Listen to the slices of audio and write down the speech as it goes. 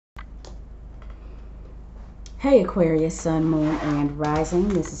Hey Aquarius, Sun, Moon, and Rising.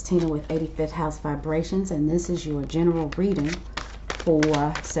 This is Tina with 85th House Vibrations, and this is your general reading for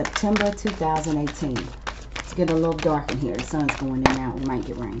September 2018. It's getting a little dark in here. The sun's going in and out. We might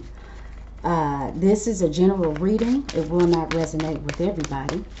get rain. This is a general reading. It will not resonate with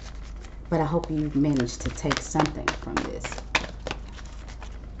everybody, but I hope you managed to take something from this.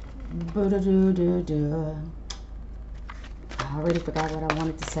 I already forgot what I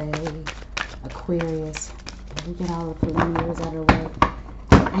wanted to say. Aquarius. We get all the preliminaries out of the way.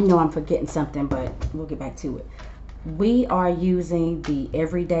 I know I'm forgetting something, but we'll get back to it. We are using the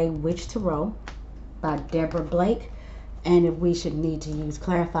Everyday Witch Tarot by Deborah Blake, and if we should need to use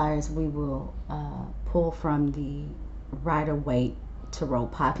clarifiers, we will pull from the Rider-Waite Tarot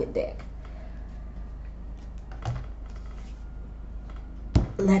Pocket Deck.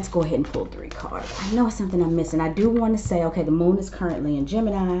 Let's go ahead and pull 3 cards. I know it's something I'm missing. I do want to say, okay, the moon is currently in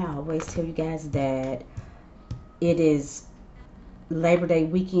Gemini. I always tell you guys that it is Labor Day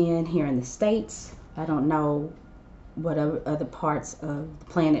weekend here in the States. I don't know what other parts of the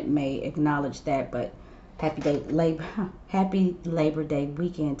planet may acknowledge that, but happy Labor Day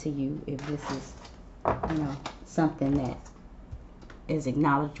weekend to you if this is, something that is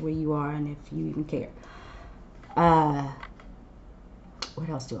acknowledged where you are and if you even care. What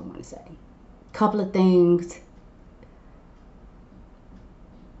else do I want to say? Couple of things.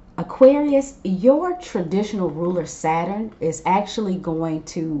 Aquarius, your traditional ruler Saturn is actually going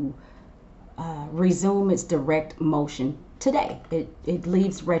to resume its direct motion today. It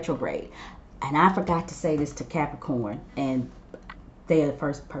leaves retrograde. And I forgot to say this to Capricorn, and they are the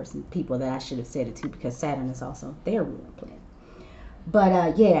first people that I should have said it to, because Saturn is also their ruler planet.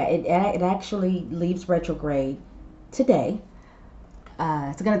 But yeah, it actually leaves retrograde today.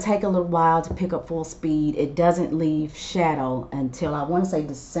 It's going to take a little while to pick up full speed. It doesn't leave shadow until, I want to say,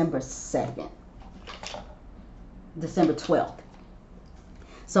 December 2nd. December 12th.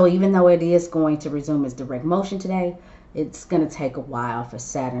 So even though it is going to resume its direct motion today, it's going to take a while for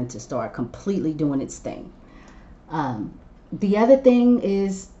Saturn to start completely doing its thing. The other thing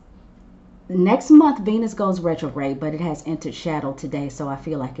is, next month Venus goes retrograde, but it has entered shadow today. So I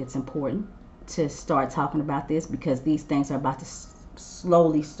feel like it's important to start talking about this, because these things are about to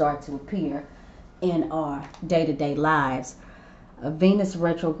slowly start to appear in our day-to-day lives. Venus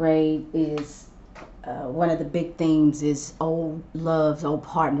retrograde is one of the big themes is old loves, old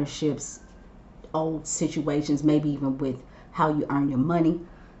partnerships, old situations, maybe even with how you earn your money.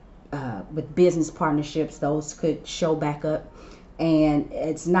 With business partnerships, those could show back up, and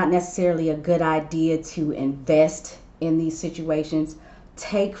it's not necessarily a good idea to invest in these situations.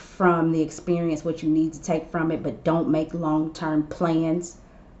 Take from the experience what you need to take from it, but don't make long-term plans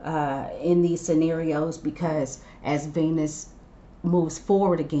in these scenarios, because as Venus moves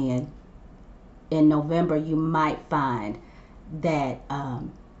forward again in November, you might find that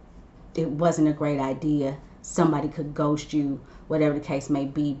it wasn't a great idea. Somebody could ghost you, whatever the case may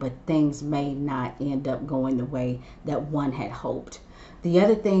be, but things may not end up going the way that one had hoped. The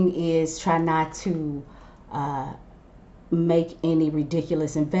other thing is, try not to make any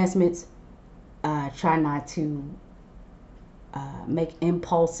ridiculous investments. Try not to make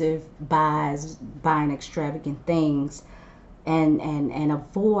impulsive buys, buying extravagant things, and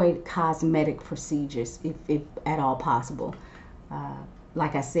avoid cosmetic procedures if at all possible.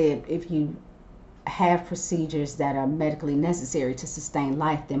 Like I said, if you have procedures that are medically necessary to sustain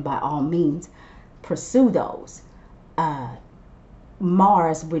life, then by all means pursue those.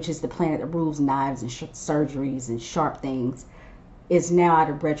 Mars, which is the planet that rules knives and surgeries and sharp things, is now out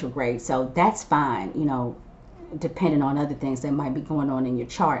of retrograde. So that's fine, depending on other things that might be going on in your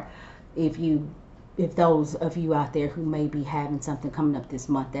chart. If those of you out there who may be having something coming up this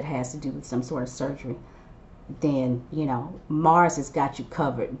month that has to do with some sort of surgery, then, Mars has got you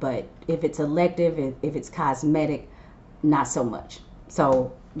covered. But if it's elective, if it's cosmetic, not so much.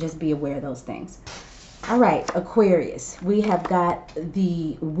 So just be aware of those things. All right, Aquarius, we have got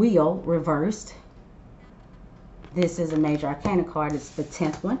the Wheel reversed. This is a major arcana card. It's the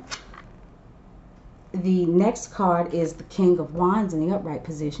 10th one. The next card is the King of Wands in the upright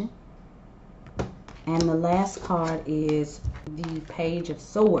position. And the last card is the Page of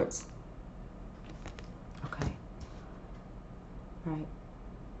Swords. Okay. All right.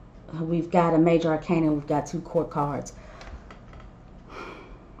 We've got a major arcana. We've got 2 court cards.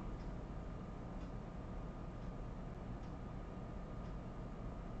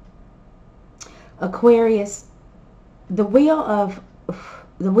 Aquarius, the Wheel of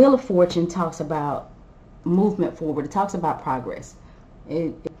Fortune talks about movement forward. It talks about progress.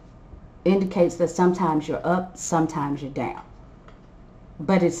 It indicates that sometimes you're up, sometimes you're down.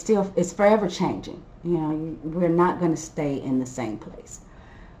 but it's forever changing. You know, we're not going to stay in the same place.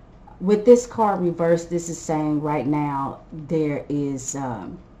 With this card reversed, this is saying right now there is,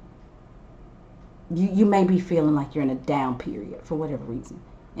 you may be feeling like you're in a down period for whatever reason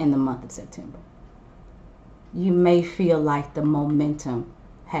in the month of September. You may feel like the momentum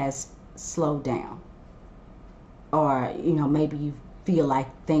has slowed down, or you know, maybe you feel like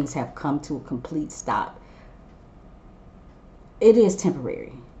things have come to a complete stop. It is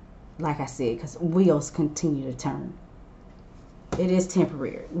temporary, like I said, because wheels continue to turn. It is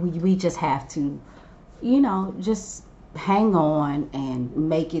temporary. We just have to, you know, just hang on and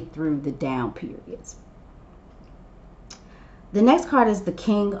make it through the down periods. The next card is the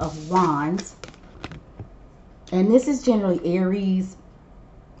King of Wands. And this is generally Aries,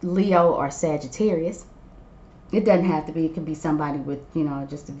 Leo, or Sagittarius. It doesn't have to be. It can be somebody with, you know,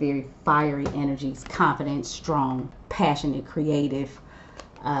 just a very fiery energies, confident, strong, passionate, creative.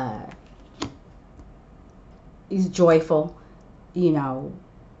 He's joyful, you know,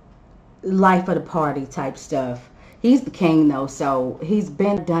 life of the party type stuff. He's the king though, so he's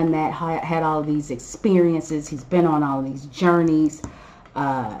been done that, had all these experiences. He's been on all these journeys.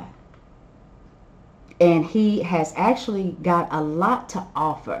 And he has actually got a lot to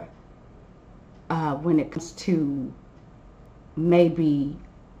offer when it comes to maybe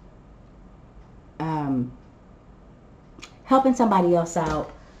helping somebody else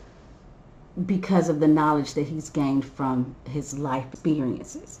out because of the knowledge that he's gained from his life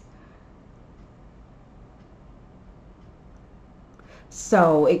experiences.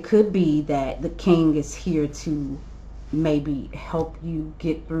 So it could be that the king is here to maybe help you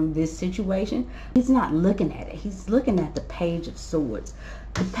get through this situation. He's not looking at it. He's looking at the Page of Swords.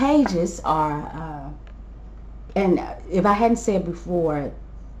 The pages are, and if I hadn't said before,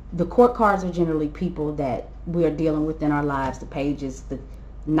 the court cards are generally people that we are dealing with in our lives. The pages, the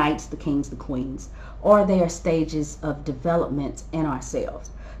knights, the kings, the queens, or they are stages of development in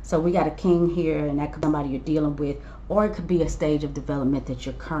ourselves. So we got a king here, and that could be somebody you're dealing with, or it could be a stage of development that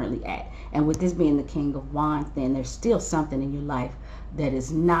you're currently at. And with this being the King of Wands, then there's still something in your life that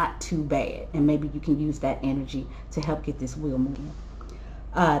is not too bad, and maybe you can use that energy to help get this wheel moving.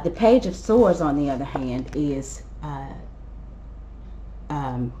 The Page of Swords, on the other hand, is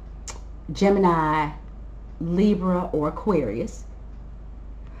Gemini, Libra, or Aquarius.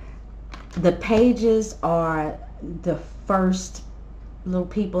 The pages are the first little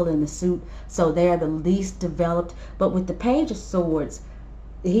people in the suit, so they're the least developed. But with the Page of Swords,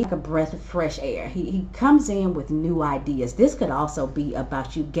 he's like a breath of fresh air. He comes in with new ideas. This could also be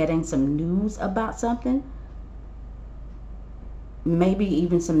about you getting some news about something, maybe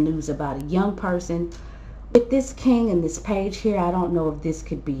even some news about a young person. With this king and this page here, I don't know if this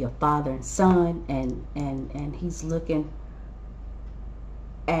could be a father and son, and he's looking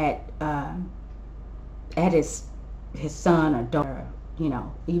at his son or daughter, you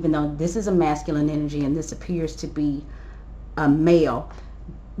know, even though this is a masculine energy and this appears to be a male,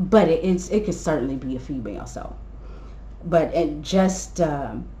 but it could certainly be a female. So, but just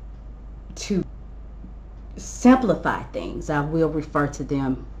to simplify things, I will refer to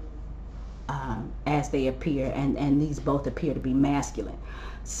them as they appear, and these both appear to be masculine.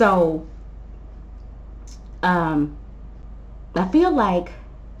 So I feel like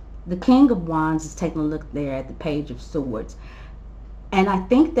the King of Wands is taking a look there at the Page of Swords, and I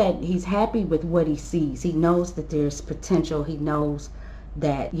think that he's happy with what he sees. He knows that there's potential. He knows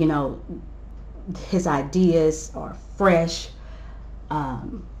that, you know, his ideas are fresh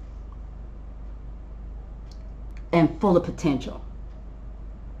and full of potential.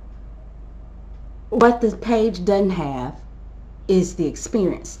 What the page doesn't have is the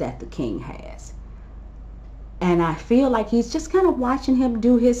experience that the king has. And I feel like he's just kind of watching him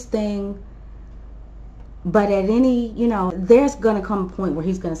do his thing. But at any, you know, there's going to come a point where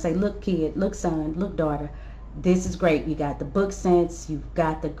he's going to say, look, kid, look, son, look, daughter, this is great. You got the book sense. You've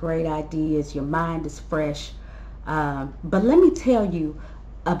got the great ideas. Your mind is fresh. But let me tell you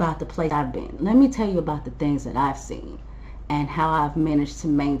about the place I've been. Let me tell you about the things that I've seen and how I've managed to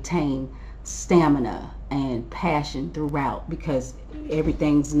maintain stamina and passion throughout, because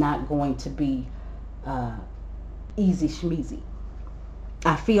everything's not going to be easy schmeezy.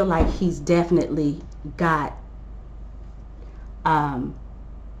 I feel like he's definitely got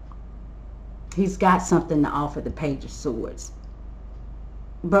something to offer the Page of Swords.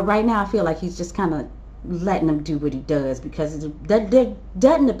 But right now I feel like he's just kind of letting him do what he does, because there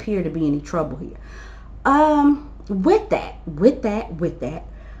doesn't appear to be any trouble here. With that,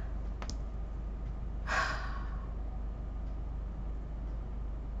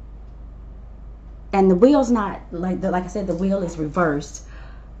 and the wheel's not, like I said, the wheel is reversed.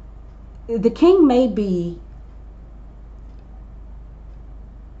 the king may be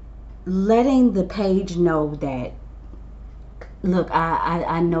letting the page know that, look,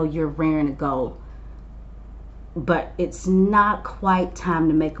 I know you're raring to go, but it's not quite time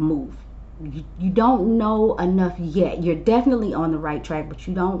to make a move. You don't know enough yet. You're definitely on the right track, but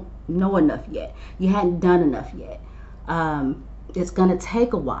you don't know enough yet. You hadn't done enough yet. It's going to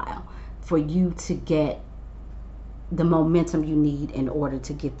take a while for you to get the momentum you need in order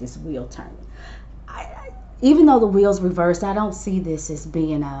to get this wheel turning. Even though the wheel's reversed, I don't see this as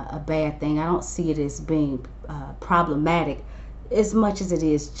being a bad thing. I don't see it as being problematic as much as it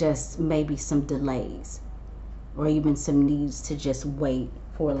is just maybe some delays or even some needs to just wait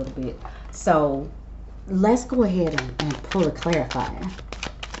for a little bit. So let's go ahead and pull a clarifier.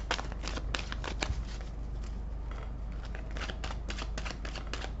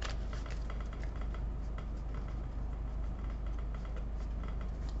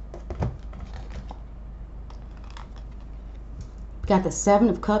 Got the Seven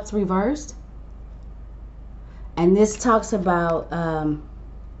of Cups reversed, and this talks about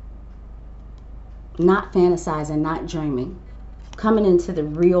not fantasizing, not dreaming, coming into the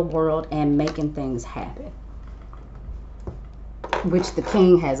real world and making things happen, which the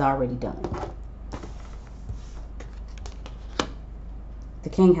king has already done. The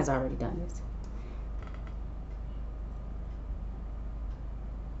king has already done this.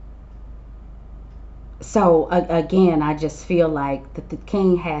 So again, I just feel like that the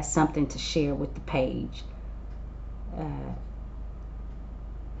king has something to share with the page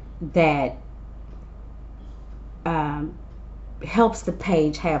that helps the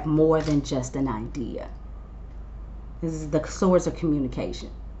page have more than just an idea. This is the swords of communication.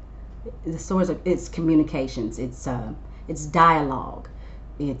 The swords of it's communications. It's dialogue.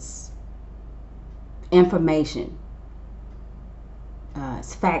 It's information.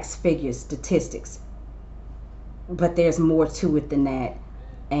 It's facts, figures, statistics. But there's more to it than that,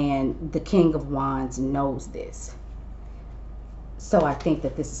 and the King of Wands knows this. So I think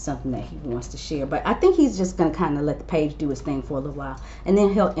that this is something that he wants to share. But I think he's just going to kind of let the page do his thing for a little while, and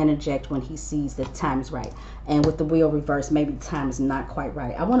then he'll interject when he sees that the time is right. And with the wheel reversed, maybe the time is not quite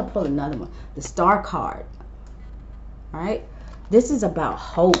right. I want to pull another one, the Star card. All right, this is about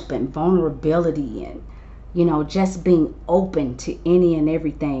hope and vulnerability, and just being open to any and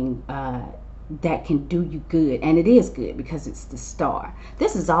everything that can do you good. And it is good because it's the Star.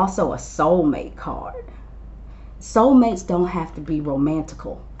 This is also a soulmate card. Soulmates don't have to be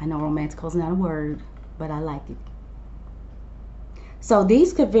romantical. I know romantical is not a word, but I like it. So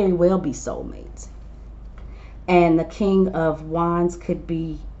these could very well be soulmates. And the King of Wands could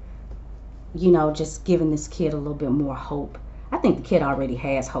be, just giving this kid a little bit more hope. I think the kid already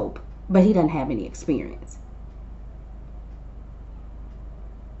has hope, but he doesn't have any experience.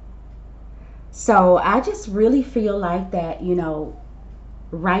 So I just really feel like that,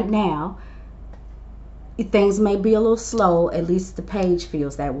 right now, things may be a little slow, at least the page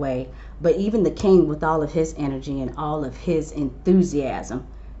feels that way. But even the king, with all of his energy and all of his enthusiasm,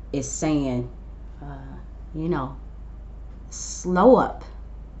 is saying, slow up,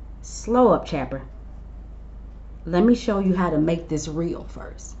 chapper. Let me show you how to make this real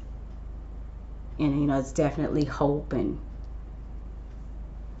first. And, it's definitely hope and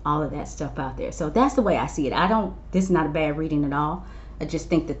all of that stuff out there. So that's the way I see it. This is not a bad reading at all. I just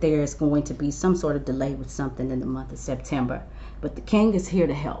think that there is going to be some sort of delay with something in the month of September. But the king is here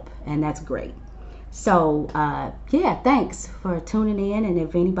to help, and that's great. So, yeah, thanks for tuning in. And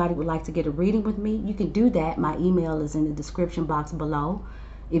if anybody would like to get a reading with me, you can do that. My email is in the description box below.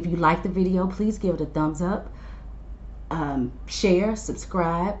 If you like the video, please give it a thumbs up. Share,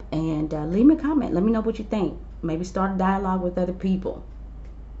 subscribe, and leave me a comment. Let me know what you think. Maybe start a dialogue with other people.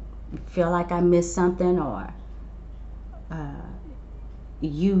 You feel like I missed something, or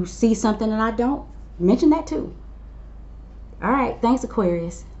you see something that I don't, mention that too. All right, thanks,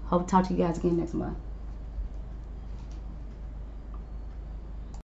 Aquarius. Hope to talk to you guys again next month.